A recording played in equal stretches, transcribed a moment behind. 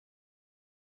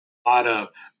a lot of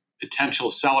potential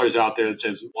sellers out there that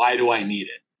says, why do I need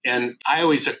it? And I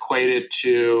always equate it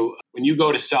to when you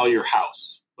go to sell your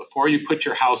house, before you put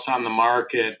your house on the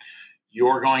market,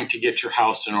 you're going to get your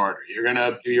house in order. You're going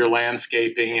to do your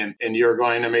landscaping and you're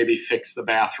going to maybe fix the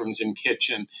bathrooms and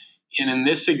kitchen. And in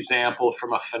this example,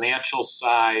 from a financial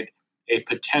side, a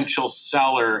potential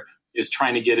seller is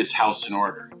trying to get his house in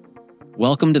order.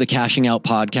 Welcome to the Cashing Out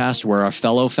podcast, where our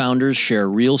fellow founders share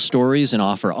real stories and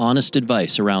offer honest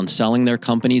advice around selling their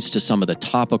companies to some of the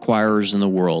top acquirers in the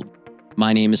world.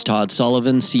 My name is Todd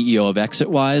Sullivan, CEO of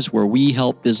ExitWise, where we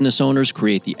help business owners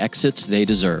create the exits they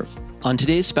deserve. On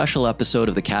today's special episode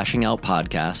of the Cashing Out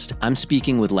podcast, I'm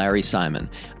speaking with Larry Simon,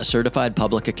 a certified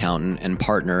public accountant and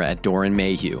partner at Doran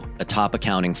Mayhew, a top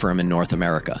accounting firm in North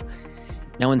America.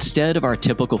 Now, instead of our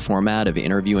typical format of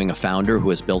interviewing a founder who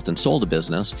has built and sold a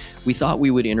business, we thought we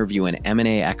would interview an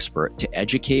M&A expert to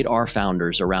educate our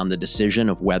founders around the decision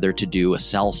of whether to do a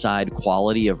sell-side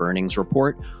quality of earnings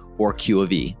report or Q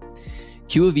of E.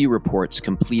 Q of E reports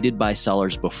completed by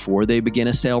sellers before they begin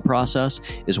a sale process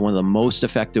is one of the most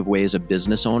effective ways a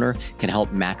business owner can help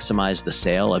maximize the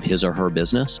sale of his or her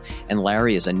business, and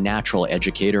Larry is a natural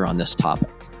educator on this topic.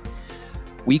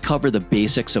 We cover the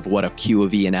basics of what a Q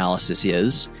of E analysis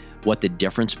is, what the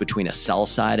difference between a sell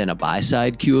side and a buy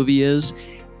side Q of E is,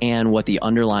 and what the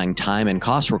underlying time and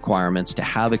cost requirements to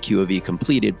have a Q of E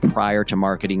completed prior to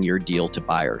marketing your deal to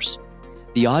buyers.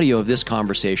 The audio of this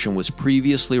conversation was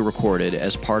previously recorded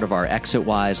as part of our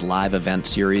ExitWise live event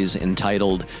series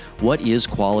entitled, What is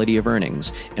Quality of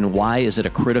Earnings and Why is it a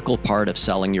Critical Part of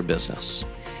Selling Your Business?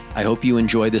 I hope you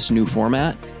enjoy this new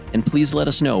format, and please let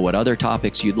us know what other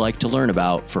topics you'd like to learn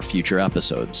about for future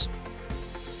episodes.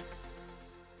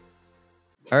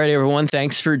 All right, everyone,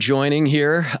 thanks for joining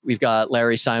here. We've got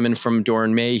Larry Simon from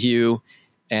Doran Mayhew,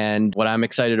 and what I'm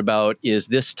excited about is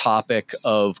this topic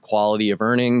of quality of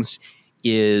earnings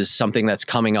is something that's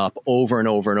coming up over and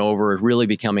over and over, really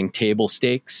becoming table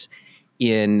stakes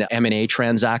in M&A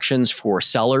transactions for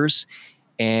sellers.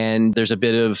 And there's a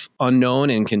bit of unknown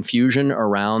and confusion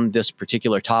around this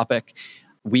particular topic.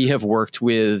 We have worked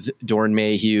with Doran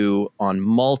Mayhew on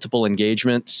multiple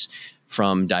engagements,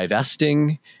 from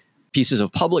divesting pieces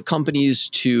of public companies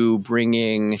to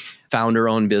bringing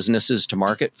founder-owned businesses to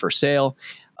market for sale.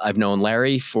 I've known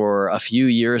Larry for a few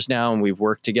years now, and we've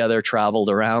worked together, traveled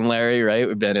around Larry, right?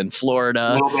 We've been in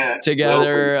Florida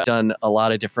together, done a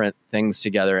lot of different things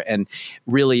together. And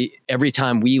really, every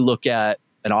time we look at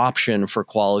an option for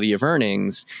quality of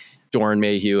earnings, Doran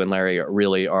Mayhew and Larry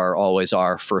really are always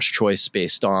our first choice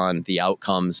based on the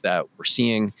outcomes that we're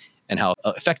seeing and how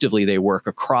effectively they work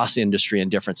across industry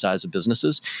and different sizes of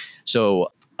businesses.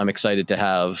 So I'm excited to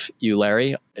have you,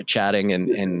 Larry, chatting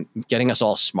and getting us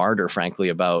all smarter, frankly,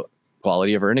 about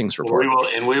quality of earnings report.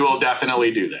 We will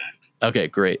definitely do that. Okay,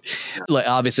 great.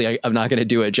 Obviously, I'm not going to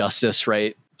do it justice,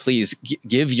 right? Please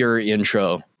give your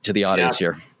intro to the audience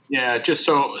here. Yeah, just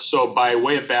so by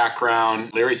way of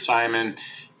background, Larry Simon,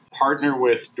 partner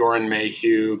with Doran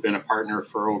Mayhew, been a partner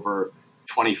for over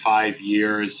 25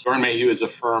 years. Doran Mayhew is a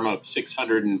firm of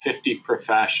 650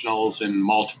 professionals in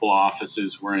multiple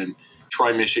offices. We're in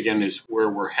Troy, Michigan is where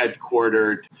we're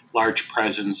headquartered, large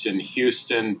presence in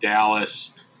Houston,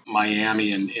 Dallas,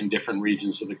 Miami, and in different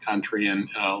regions of the country, and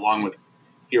along with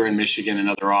here in Michigan,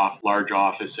 another large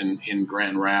office in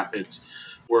Grand Rapids.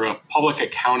 We're a public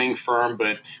accounting firm,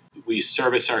 but we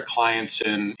service our clients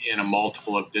in a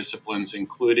multiple of disciplines,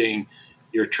 including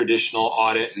your traditional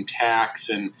audit and tax,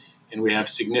 and we have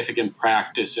significant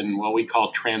practice in what we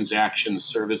call transaction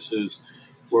services,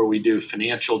 where we do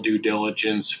financial due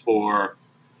diligence for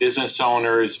business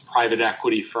owners, private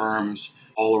equity firms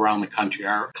all around the country.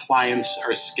 Our clients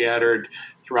are scattered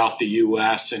throughout the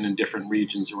U.S. and in different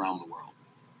regions around the world.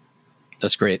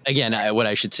 That's great. Again, what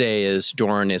I should say is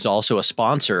Doran is also a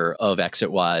sponsor of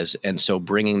ExitWise. And so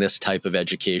bringing this type of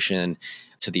education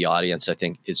to the audience, I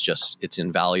think it's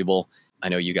invaluable. I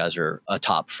know you guys are a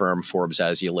top firm. Forbes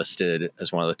has you listed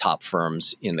as one of the top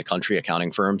firms in the country,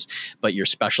 accounting firms, but your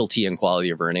specialty in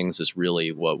quality of earnings is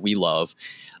really what we love.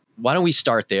 Why don't we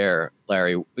start there,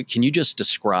 Larry? Can you just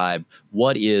describe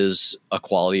what is a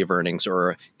quality of earnings,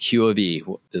 or Q of E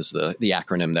is the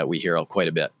acronym that we hear quite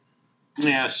a bit?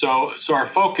 Yeah, so our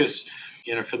focus,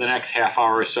 for the next half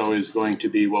hour or so is going to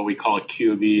be what we call a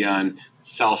Q of E on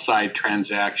sell side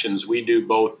transactions. We do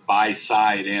both buy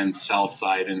side and sell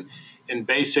side, and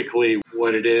basically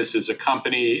what it is a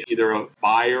company, either a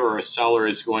buyer or a seller,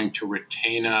 is going to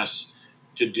retain us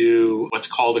to do what's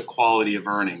called a quality of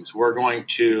earnings. We're going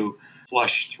to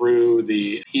flush through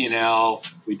the P&L,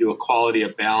 we do a quality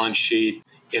of balance sheet,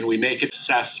 and we make an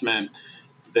assessment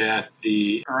that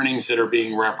the earnings that are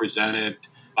being represented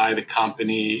by the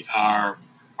company are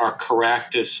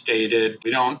correct as stated.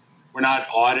 We're not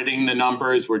auditing the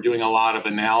numbers. We're doing a lot of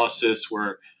analysis.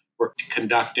 We're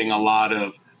conducting a lot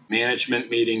of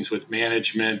management meetings with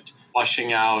management,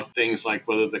 flushing out things like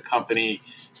whether the company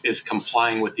is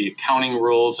complying with the accounting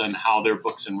rules and how their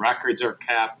books and records are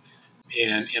kept,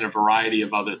 and in a variety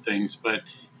of other things. But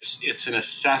it's an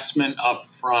assessment up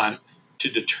front to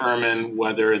determine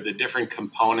whether the different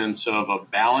components of a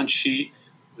balance sheet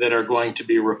that are going to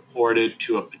be reported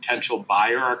to a potential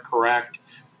buyer are correct,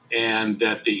 and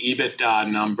that the EBITDA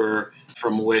number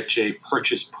from which a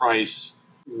purchase price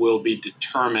will be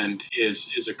determined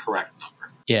is a correct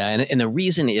number. Yeah, and the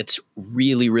reason it's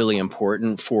really, really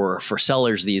important for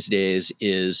sellers these days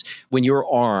is when you're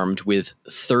armed with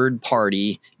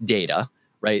third-party data,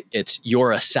 right? It's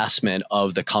your assessment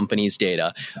of the company's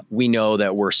data. We know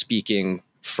that we're speaking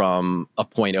from a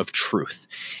point of truth.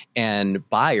 And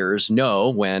buyers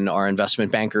know when our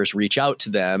investment bankers reach out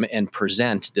to them and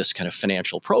present this kind of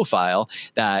financial profile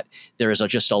that there is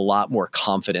just a lot more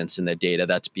confidence in the data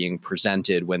that's being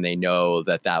presented when they know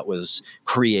that that was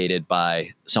created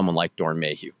by someone like Doran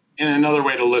Mayhew. And another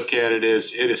way to look at it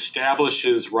is it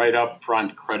establishes right up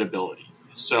front credibility.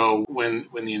 So when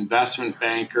the investment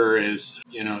banker is,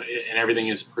 and everything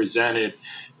is presented,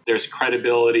 there's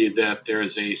credibility that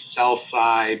there's a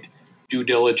sell-side due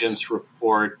diligence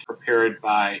report prepared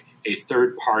by a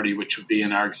third party, which would be,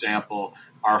 in our example,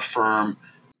 our firm.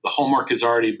 The homework has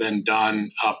already been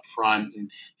done up front.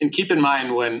 And keep in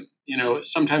mind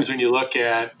sometimes when you look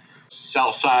at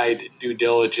sell-side due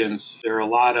diligence, there are a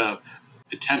lot of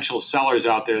potential sellers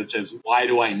out there that says, why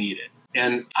do I need it?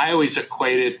 And I always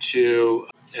equate it to,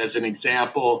 as an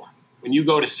example, when you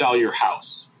go to sell your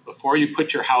house, before you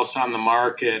put your house on the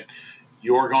market,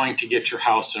 you're going to get your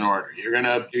house in order. You're going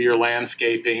to do your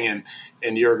landscaping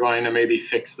and you're going to maybe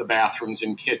fix the bathrooms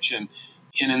and kitchen.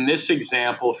 And in this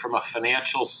example, from a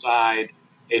financial side,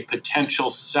 a potential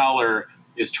seller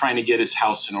is trying to get his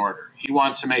house in order. He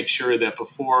wants to make sure that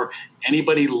before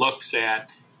anybody looks at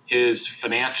his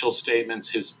financial statements,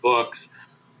 his books,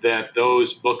 that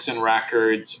those books and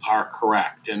records are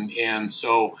correct. And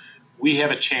so we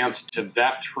have a chance to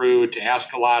vet through, to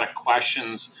ask a lot of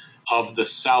questions of the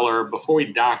seller before we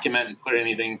document and put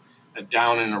anything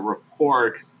down in a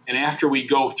report. And after we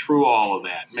go through all of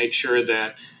that, make sure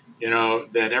that,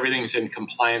 that everything's in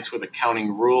compliance with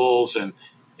accounting rules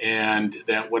and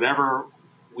that whatever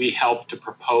we help to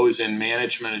propose in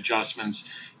management adjustments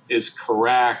is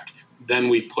correct, then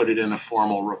we put it in a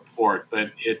formal report.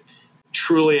 But it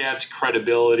truly adds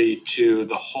credibility to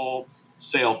the whole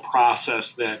sale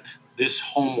process that this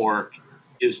homework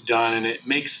is done, and it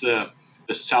makes the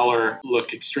seller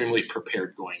look extremely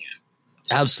prepared going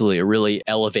in. Absolutely. It really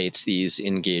elevates these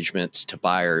engagements to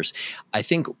buyers. I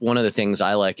think one of the things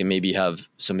I like, and maybe you have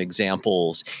some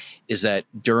examples, is that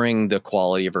during the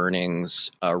quality of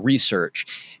earnings research,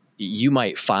 you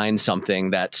might find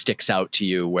something that sticks out to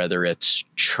you, whether it's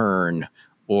churn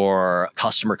or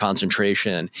customer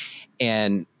concentration.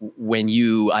 And when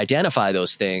you identify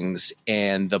those things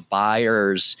and the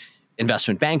buyer's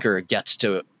investment banker gets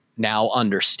to now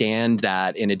understand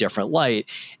that in a different light,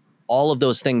 all of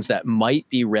those things that might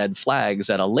be red flags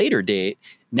at a later date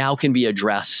now can be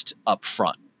addressed up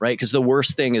front, right? Because the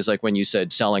worst thing is, like when you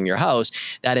said selling your house,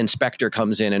 that inspector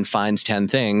comes in and finds 10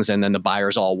 things and then the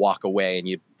buyers all walk away and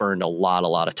you burned a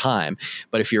lot of time.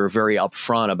 But if you're very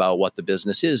upfront about what the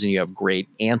business is and you have great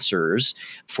answers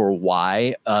for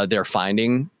why they're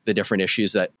finding the different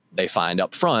issues that they find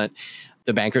up front,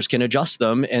 the bankers can adjust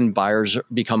them and buyers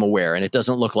become aware. And it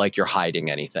doesn't look like you're hiding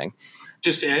anything.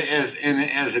 Just as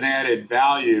an added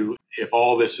value, if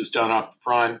all this is done up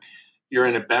front, you're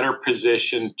in a better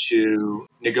position to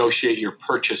negotiate your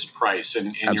purchase price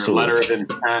and your letter of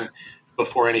intent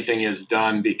before anything is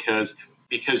done, because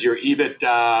your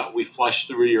EBITDA, we flush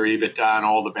through your EBITDA and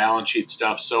all the balance sheet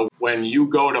stuff. So when you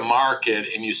go to market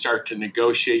and you start to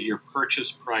negotiate your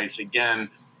purchase price, again,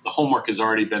 the homework has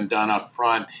already been done up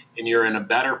front and you're in a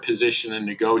better position to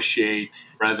negotiate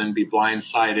rather than be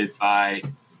blindsided by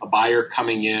a buyer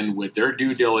coming in with their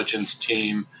due diligence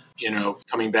team,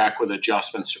 coming back with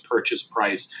adjustments to purchase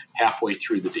price halfway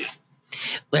through the deal.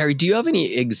 Larry, do you have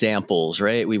any examples,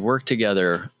 right? We worked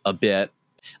together a bit.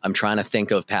 I'm trying to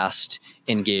think of past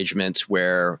engagements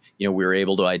where, we were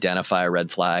able to identify a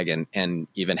red flag and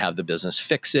even have the business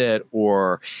fix it,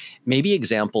 or maybe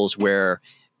examples where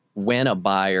when a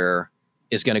buyer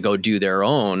is going to go do their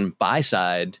own buy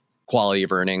side quality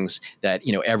of earnings, that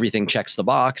everything checks the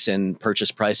box and purchase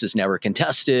price is never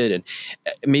contested, and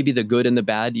maybe the good and the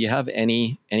bad. Do you have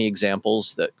any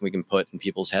examples that we can put in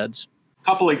people's heads? A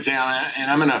couple examples, and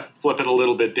I'm going to flip it a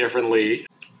little bit differently.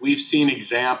 we've seen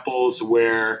examples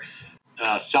where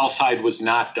sell side was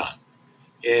not done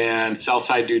and sell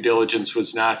side due diligence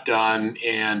was not done.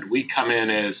 And we come in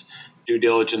as due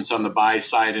diligence on the buy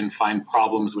side and find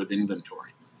problems with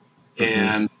inventory. Mm-hmm.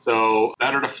 And so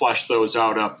better to flush those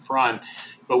out up front.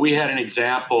 But we had an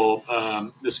example,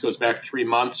 this goes back 3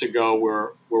 months ago,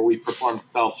 where we performed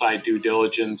sell-side due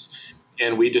diligence,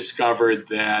 and we discovered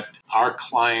that our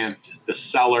client, the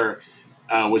seller,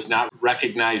 was not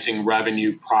recognizing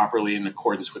revenue properly in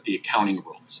accordance with the accounting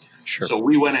rules. Sure. So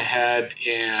we went ahead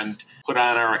and put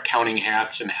on our accounting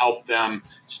hats and helped them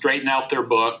straighten out their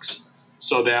books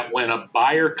so that when a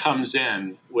buyer comes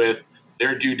in with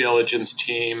their due diligence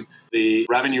team, the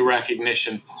revenue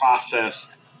recognition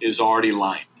process is already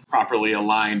properly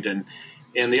aligned. And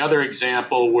the other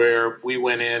example where we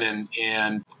went in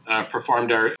and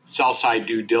performed our sell-side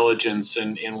due diligence,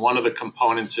 and one of the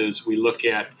components is we look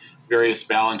at various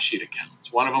balance sheet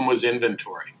accounts. One of them was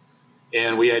inventory.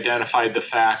 And we identified the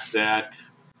fact that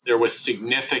there was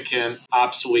significant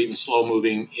obsolete and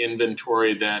slow-moving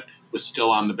inventory that was still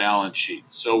on the balance sheet.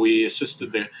 So we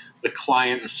assisted the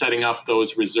client in setting up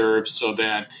those reserves so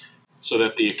that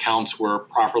the accounts were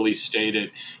properly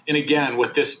stated. And again,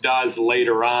 what this does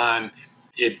later on,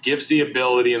 it gives the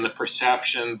ability and the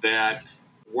perception that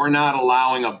we're not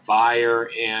allowing a buyer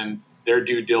and their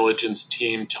due diligence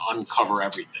team to uncover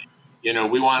everything.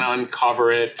 We want to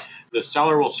uncover it. The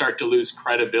seller will start to lose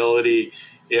credibility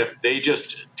if they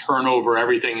just turn over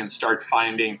everything and start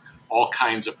finding all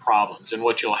kinds of problems. And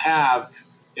what you'll have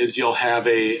is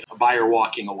a buyer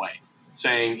walking away,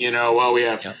 saying, we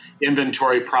have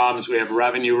inventory problems, we have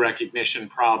revenue recognition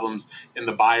problems, and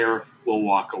the buyer will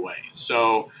walk away.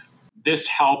 So this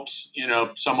helps,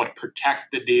 somewhat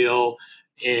protect the deal,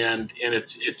 and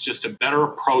it's just a better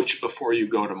approach before you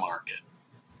go to market.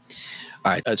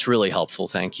 All right, that's really helpful.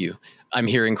 Thank you. I'm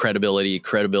hearing credibility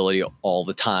all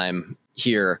the time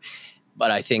here, but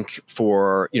I think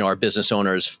for our business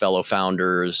owners, fellow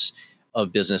founders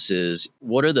of businesses,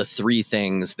 what are the 3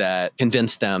 things that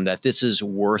convince them that this is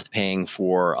worth paying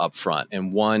for upfront?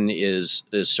 And one is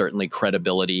certainly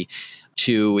credibility.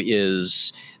 2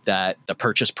 is that the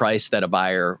purchase price that a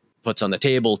buyer puts on the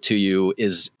table to you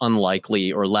is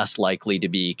unlikely or less likely to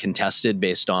be contested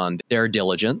based on their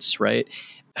diligence, right?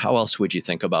 How else would you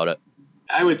think about it?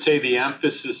 I would say the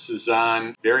emphasis is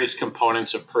on various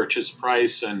components of purchase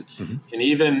price and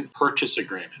even purchase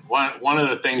agreement. One of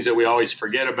the things that we always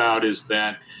forget about is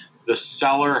that the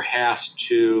seller has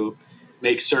to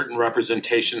make certain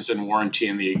representations and warranty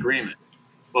in the agreement.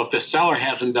 Well, if the seller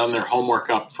hasn't done their homework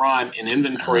up front and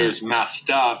inventory is messed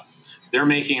up, they're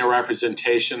making a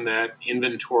representation that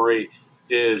inventory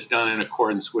is done in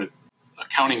accordance with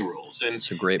accounting rules. And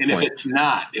that's a great point. If it's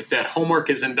not, if that homework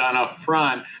isn't done up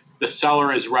front, the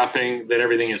seller is repping that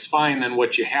everything is fine, then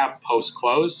what you have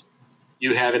post-close,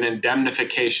 you have an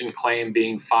indemnification claim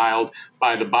being filed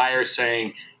by the buyer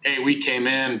saying, hey, we came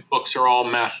in, books are all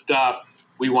messed up,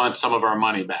 we want some of our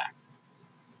money back.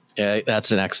 Yeah,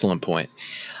 that's an excellent point.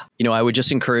 I would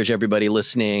just encourage everybody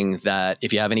listening that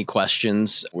if you have any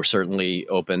questions, we're certainly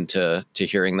open to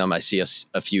hearing them. I see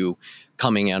a few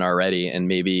coming in already, and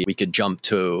maybe we could jump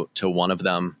to one of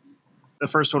them. The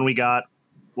first one we got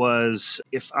was,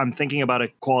 if I'm thinking about a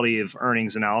quality of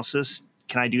earnings analysis,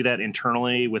 can I do that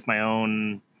internally with my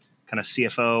own kind of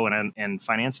CFO and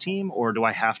finance team, or do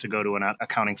I have to go to an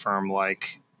accounting firm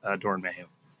like Doran Mayhew?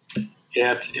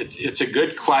 Yeah, it's a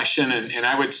good question, and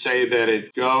I would say that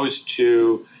it goes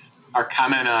to our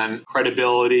comment on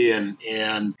credibility and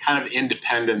kind of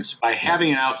independence by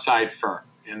having an outside firm.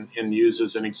 And use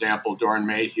as an example Doran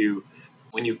Mayhew.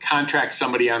 When you contract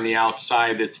somebody on the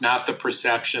outside, it's not the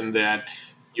perception that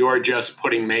you're just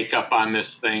putting makeup on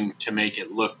this thing to make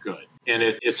it look good. And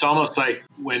it's almost like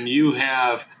when you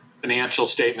have financial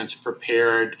statements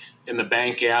prepared and the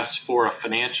bank asks for a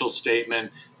financial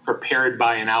statement prepared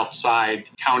by an outside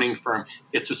accounting firm,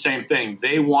 it's the same thing.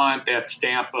 They want that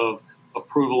stamp of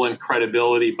approval and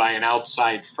credibility by an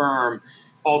outside firm,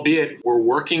 albeit we're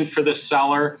working for the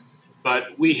seller,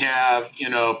 but we have,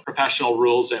 professional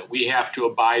rules that we have to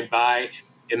abide by.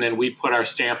 And then we put our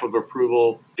stamp of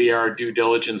approval via our due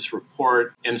diligence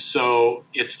report. And so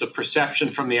it's the perception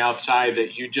from the outside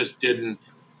that you just didn't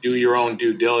do your own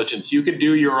due diligence. You could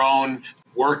do your own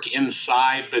work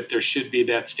inside, but there should be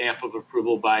that stamp of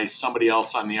approval by somebody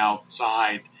else on the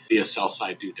outside via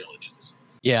sell-side due diligence.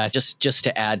 Yeah, just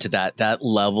to add to that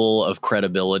level of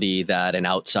credibility that an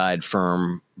outside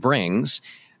firm brings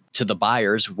to the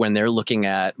buyers when they're looking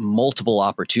at multiple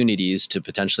opportunities to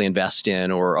potentially invest in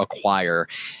or acquire,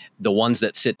 the ones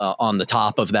that sit on the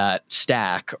top of that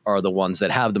stack are the ones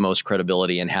that have the most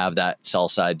credibility and have that sell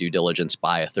side due diligence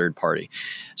by a third party.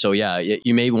 So yeah,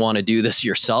 you may want to do this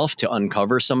yourself to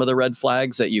uncover some of the red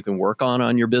flags that you can work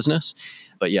on your business.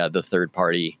 But yeah, the third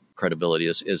party credibility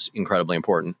is incredibly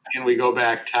important. And we go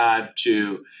back, Todd,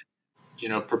 to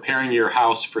preparing your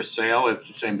house for sale. It's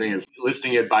the same thing as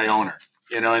listing it by owner.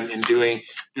 And doing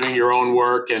your own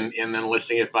work and then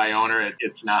listing it by owner.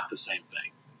 It's not the same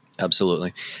thing.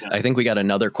 Absolutely. Yeah. I think we got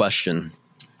another question.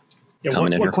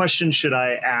 What question should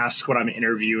I ask when I'm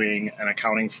interviewing an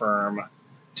accounting firm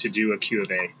to do a Q of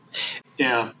A?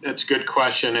 Yeah, that's a good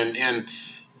question. And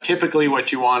typically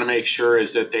what you want to make sure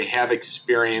is that they have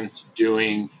experience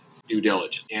doing due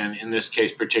diligence. And in this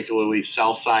case, particularly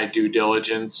sell side due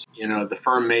diligence. The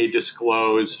firm may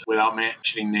disclose, without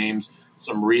mentioning names,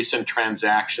 some recent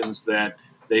transactions that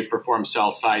they perform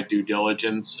sell side due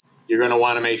diligence. You're going to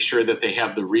want to make sure that they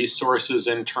have the resources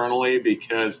internally,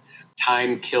 because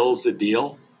time kills a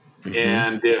deal. Mm-hmm.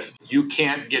 And if you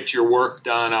can't get your work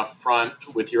done up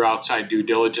front with your outside due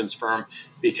diligence firm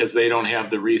because they don't have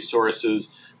the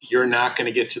resources, you're not going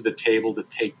to get to the table to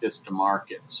take this to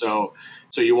market. So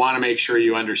you want to make sure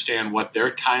you understand what their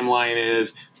timeline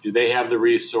is. Do they have the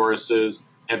resources?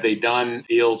 Have they done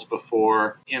deals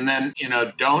before? And then,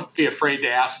 don't be afraid to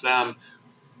ask them,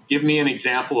 give me an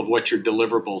example of what your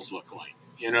deliverables look like.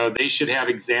 They should have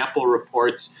example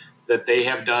reports that they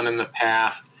have done in the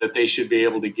past that they should be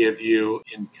able to give you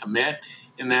and commit.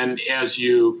 And then as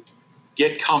you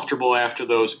get comfortable after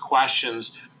those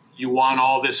questions, you want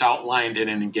all this outlined in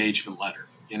an engagement letter.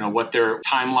 What their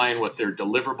timeline, what their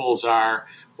deliverables are,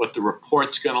 what the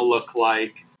report's going to look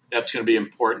like. That's going to be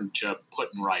important to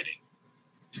put in writing.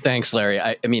 Thanks, Larry.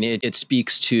 I mean, it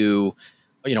speaks to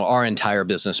our entire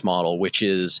business model, which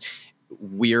is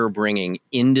we're bringing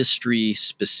industry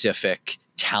specific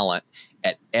talent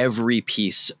at every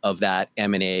piece of that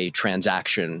M&A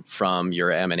transaction, from your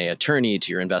M&A attorney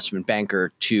to your investment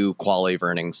banker to quality of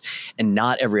earnings. And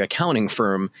not every accounting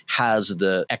firm has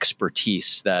the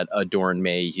expertise that a Doran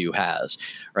Mayhew has,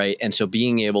 right? And so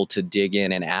being able to dig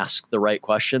in and ask the right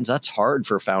questions, that's hard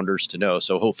for founders to know.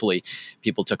 So hopefully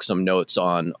people took some notes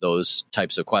on those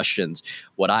types of questions.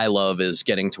 What I love is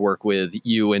getting to work with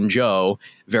you and Joe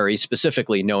very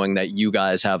specifically, knowing that you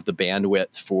guys have the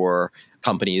bandwidth for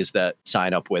companies that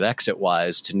sign up with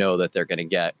ExitWise to know that they're going to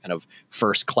get kind of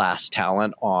first class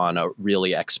talent on a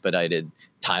really expedited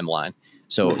timeline.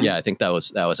 So yeah, I think that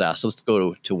was asked. Let's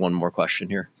go to one more question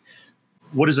here.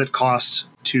 What does it cost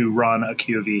to run a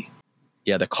Q of E?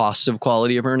 Yeah, the cost of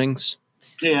quality of earnings.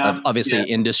 Yeah, obviously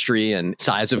industry and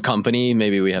size of company.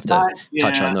 Maybe we have to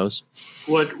touch on those.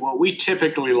 What we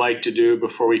typically like to do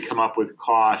before we come up with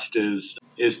cost is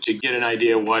to get an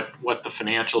idea what the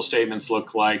financial statements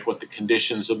look like, what the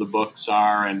conditions of the books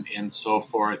are, and so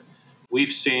forth.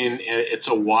 We've seen it's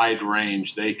a wide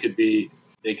range. They could be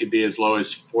as low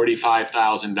as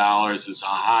 $45,000, as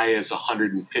high as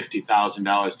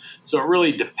 $150,000. So it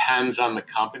really depends on the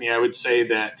company. I would say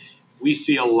that we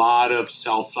see a lot of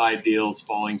sell-side deals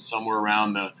falling somewhere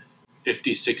around the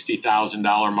 $50,000,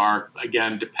 $60,000 mark.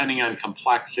 Again, depending on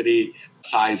complexity,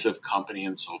 size of company,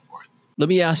 and so forth. Let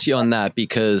me ask you on that,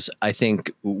 because I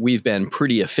think we've been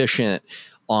pretty efficient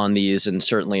on these, and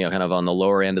certainly kind of on the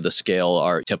lower end of the scale,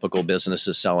 our typical business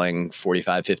is selling $45,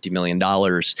 $50 million.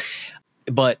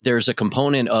 But there's a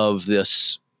component of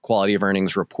this quality of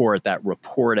earnings report, that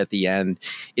report at the end.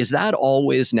 Is that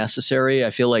always necessary?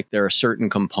 I feel like there are certain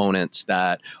components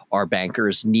that our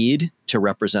bankers need to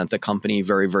represent the company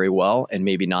very, very well, and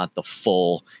maybe not the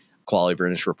full quality of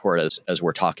earnings report as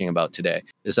we're talking about today.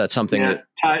 Is that something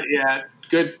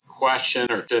good question.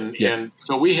 And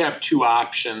so we have two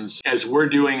options. As we're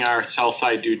doing our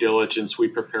sell-side due diligence, we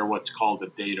prepare what's called a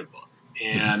data book.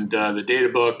 And the data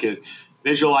book is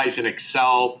visualize an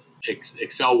Excel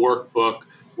workbook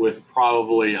with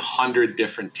probably 100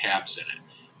 different tabs in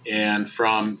it. And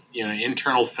from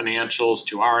internal financials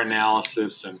to our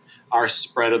analysis and our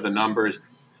spread of the numbers.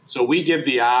 So we give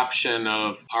the option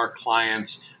of our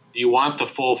clients, do you want the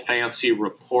full fancy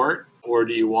report or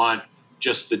do you want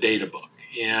just the data book?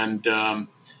 And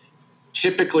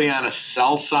typically on a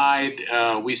sell side,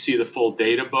 we see the full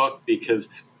data book, because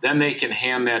then they can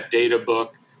hand that data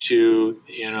book to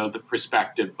the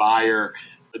prospective buyer.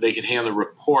 They could hand the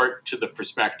report to the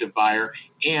prospective buyer.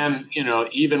 And,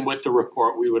 even with the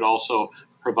report, we would also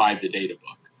provide the data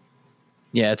book.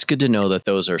 Yeah, it's good to know that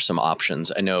those are some options.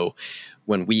 I know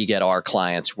when we get our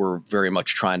clients, we're very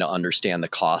much trying to understand the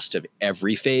cost of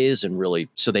every phase, and really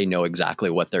so they know exactly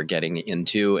what they're getting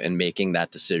into and making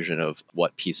that decision of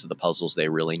what piece of the puzzles they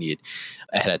really need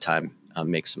ahead of time.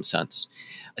 makes some sense.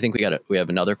 I think we have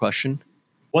another question.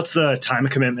 What's the time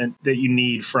commitment that you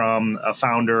need from a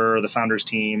founder, the founder's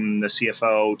team, the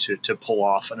CFO to pull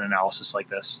off an analysis like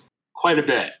this? Quite a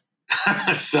bit.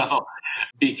 So,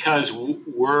 because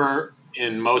we're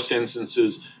in most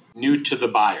instances new to the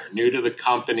buyer, new to the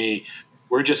company,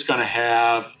 we're just going to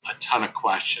have a ton of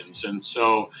questions. And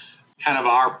so, kind of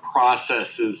our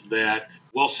process is that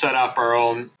we'll set up our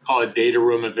own, call it data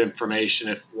room of information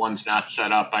if one's not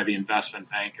set up by the investment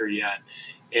banker yet.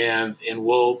 And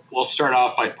we'll start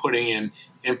off by putting in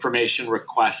information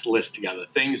request list together,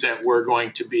 things that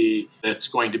that's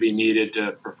going to be needed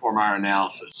to perform our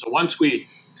analysis. So once we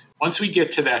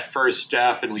get to that first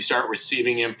step and we start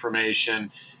receiving information,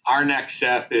 our next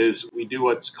step is we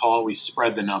do we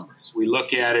spread the numbers. We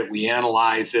look at it, we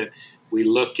analyze it, we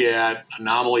look at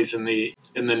anomalies in the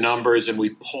numbers, and we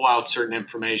pull out certain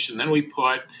information. Then we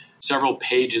put several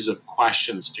pages of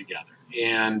questions together.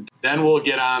 And then we'll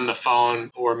get on the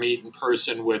phone or meet in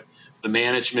person with the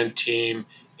management team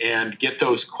and get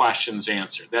those questions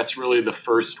answered. That's really the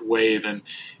first wave. And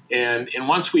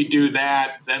once we do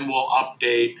that, then we'll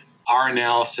update our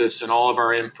analysis and all of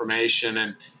our information.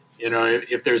 And,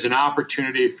 if there's an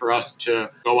opportunity for us to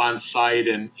go on site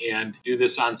and do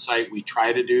this on site, we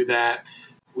try to do that.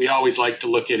 We always like to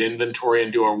look at inventory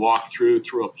and do a walkthrough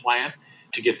through a plant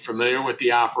to get familiar with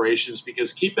the operations,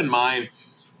 because keep in mind,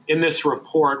 in this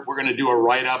report, we're going to do a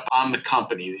write-up on the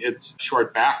company. It's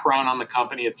short background on the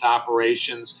company, its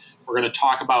operations. We're going to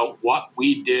talk about what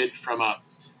we did from a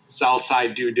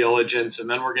sell-side due diligence, and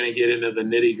then we're going to get into the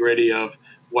nitty-gritty of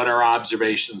what our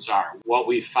observations are, what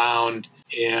we found,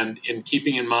 and in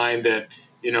keeping in mind that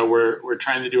we're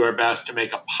trying to do our best to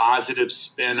make a positive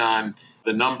spin on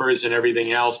the numbers and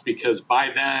everything else, because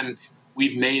by then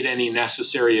we've made any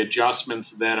necessary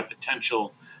adjustments that a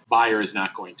potential buyer is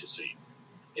not going to see.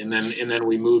 And then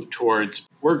we move towards,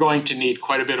 we're going to need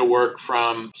quite a bit of work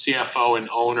from CFO and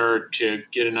owner to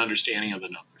get an understanding of the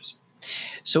numbers.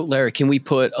 So Larry, can we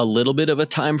put a little bit of a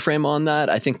time frame on that?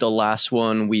 I think the last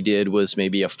one we did was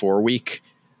maybe a 4-week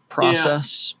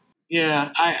process.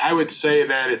 Yeah, I would say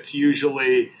that it's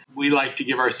usually, we like to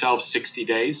give ourselves 60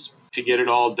 days to get it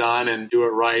all done and do it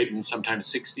right, and sometimes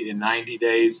 60 to 90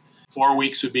 days. 4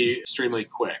 weeks would be extremely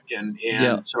quick.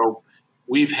 So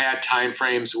we've had time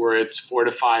frames where it's 4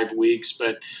 to 5 weeks,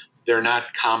 but they're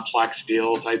not complex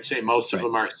deals. I'd say most of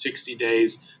them are 60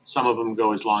 days. Some of them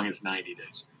go as long as 90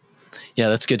 days. Yeah,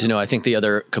 that's good to know. I think the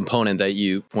other component that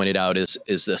you pointed out is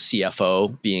the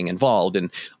CFO being involved.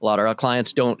 And a lot of our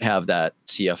clients don't have that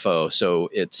CFO. So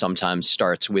it sometimes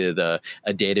starts with a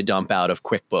data dump out of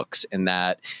QuickBooks, and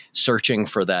that searching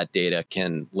for that data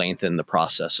can lengthen the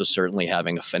process. So certainly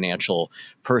having a financial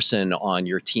person on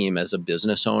your team as a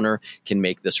business owner can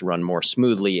make this run more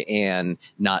smoothly and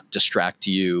not distract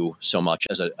you so much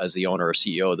as the owner or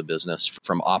CEO of the business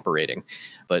from operating.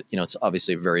 But it's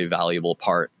obviously a very valuable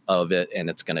part of it, and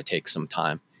it's going to take some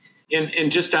time.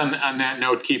 And just on that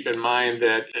note, keep in mind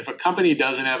that if a company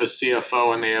doesn't have a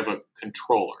CFO and they have a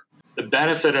controller, the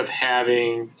benefit of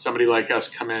having somebody like us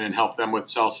come in and help them with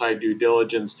sell-side due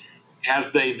diligence,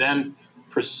 as they then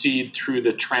proceed through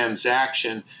the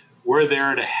transaction, we're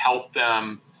there to help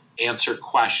them answer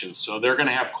questions. So they're going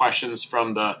to have questions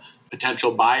from the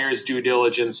potential buyer's due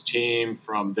diligence team,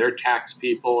 from their tax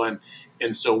people,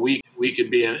 and so we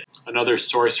could be another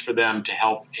source for them to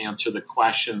help answer the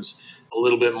questions a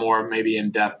little bit more, maybe in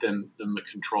depth than the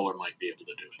controller might be able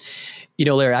to do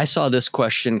it. Larry, I saw this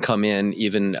question come in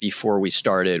even before we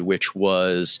started, which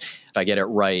was, if I get it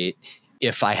right,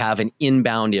 if I have an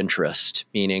inbound interest,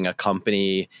 meaning a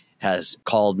company has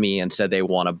called me and said they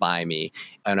want to buy me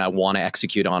and I want to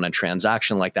execute on a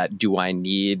transaction like that, do I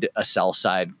need a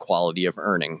sell-side quality of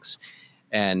earnings?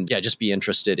 And just be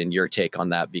interested in your take on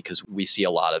that, because we see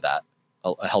a lot of that,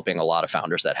 helping a lot of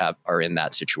founders that are in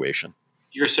that situation.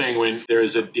 You're saying when there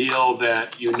is a deal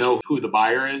that you know who the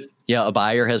buyer is? Yeah, a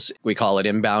buyer we call it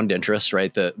inbound interest,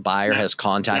 right? The buyer has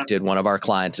contacted one of our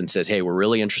clients and says, hey, we're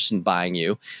really interested in buying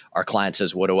you. Our client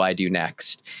says, what do I do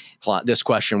next? This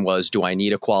question was, do I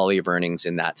need a quality of earnings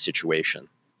in that situation?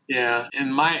 Yeah,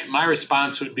 and my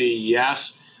response would be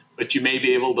yes, but you may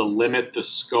be able to limit the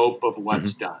scope of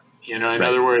what's done. In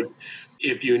other words,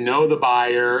 if you know the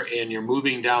buyer and you're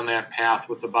moving down that path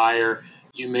with the buyer,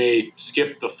 you may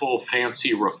skip the full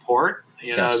fancy report,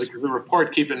 because the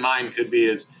report, keep in mind, could be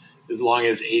as long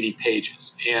as 80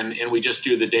 pages. And we just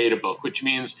do the data book, which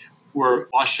means we're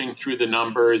washing through the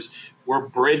numbers. We're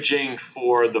bridging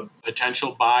for the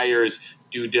potential buyer's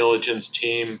due diligence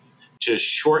team to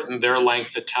shorten their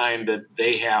length of time that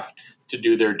they have to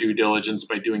do their due diligence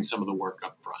by doing some of the work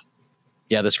up front.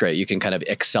 Yeah, that's great. You can kind of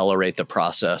accelerate the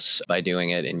process by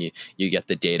doing it, and you get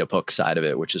the data book side of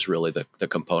it, which is really the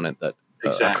component that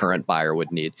a current buyer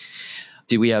would need.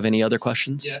 Do we have any other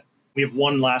questions? Yeah, we have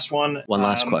one last one. One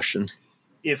last question.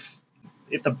 If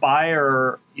the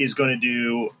buyer is going to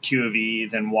do Q of E,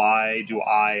 then why do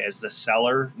I, as the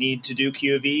seller, need to do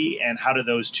Q of E, and how do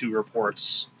those two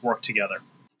reports work together?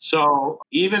 So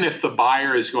even if the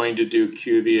buyer is going to do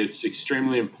Q of E, it's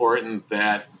extremely important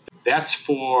that that's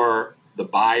for the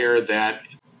buyer, that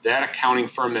accounting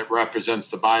firm that represents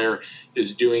the buyer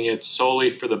is doing it solely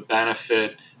for the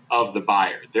benefit of the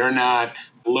buyer. They're not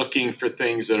looking for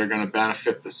things that are going to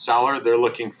benefit the seller. They're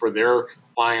looking for their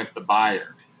client, the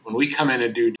buyer. When we come in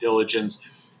and do diligence,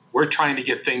 we're trying to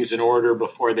get things in order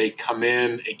before they come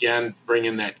in, again, bring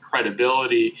in that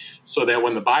credibility so that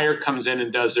when the buyer comes in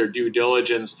and does their due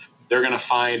diligence, they're going to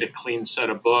find a clean set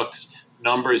of books.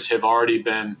 Numbers have already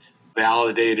been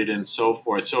validated and so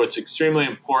forth. So it's extremely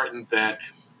important that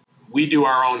we do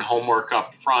our own homework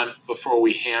up front before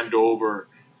we hand over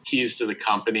keys to the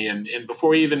company and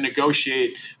before we even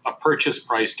negotiate a purchase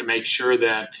price, to make sure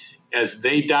that as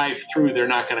they dive through, they're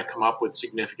not going to come up with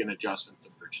significant adjustments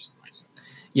to purchase price.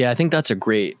 Yeah, I think that's a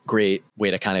great way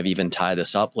to kind of even tie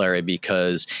this up, Larry,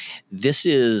 because this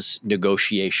is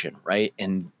negotiation, right?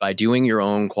 And by doing your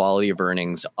own quality of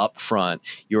earnings up front,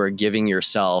 you are giving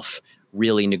yourself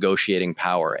really negotiating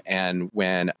power. And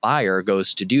when a buyer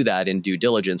goes to do that in due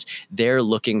diligence, they're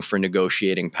looking for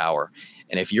negotiating power.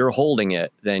 And if you're holding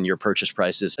it, then your purchase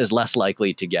price is less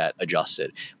likely to get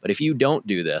adjusted. But if you don't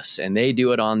do this and they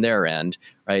do it on their end,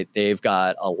 right, they've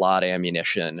got a lot of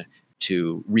ammunition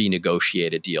to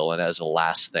renegotiate a deal. And as a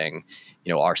last thing,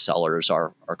 our sellers,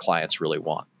 our clients really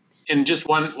want. And just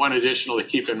one additional to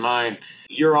keep in mind,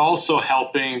 you're also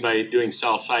helping by doing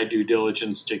sell-side due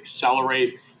diligence to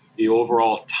accelerate the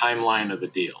overall timeline of the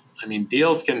deal. I mean,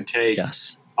 deals can take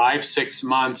 5-6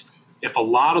 months. If a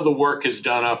lot of the work is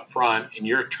done up front and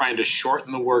you're trying to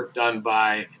shorten the work done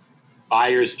by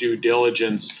buyer's due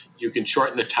diligence, you can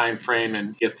shorten the time frame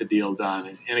and get the deal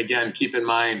done. And again, keep in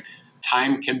mind,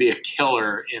 time can be a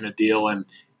killer in a deal, and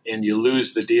you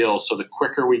lose the deal. So the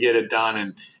quicker we get it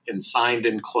done and signed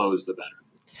and closed, the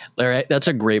better. Larry, that's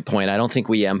a great point. I don't think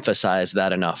we emphasize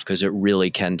that enough, because it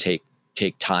really can take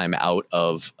time out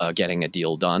of getting a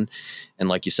deal done. And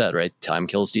like you said, right, time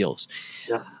kills deals.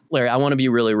 Yeah. Larry, I want to be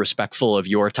really respectful of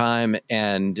your time,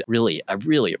 and I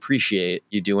really appreciate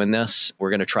you doing this. We're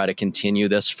going to try to continue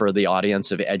this for the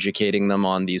audience, of educating them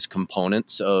on these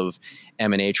components of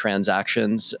M&A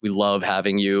transactions. We love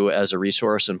having you as a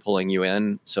resource and pulling you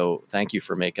in. So thank you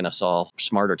for making us all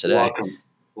smarter today.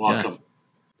 Welcome. Yeah.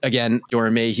 Again,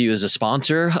 Doran Mayhew is a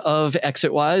sponsor of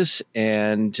ExitWise,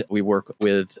 and we work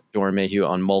with Doran Mayhew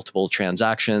on multiple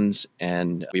transactions,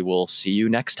 and we will see you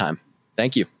next time.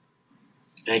 Thank you.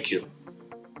 Thank you.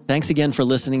 Thanks again for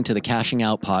listening to the Cashing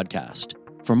Out Podcast.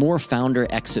 For more founder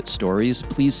exit stories,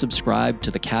 please subscribe to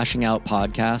the Cashing Out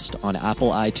Podcast on Apple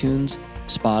iTunes,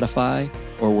 Spotify,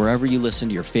 or wherever you listen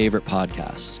to your favorite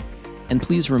podcasts. And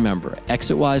please remember,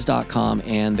 ExitWise.com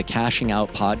and the Cashing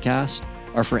Out Podcast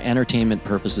are for entertainment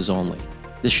purposes only.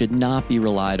 This should not be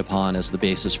relied upon as the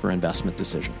basis for investment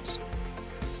decisions.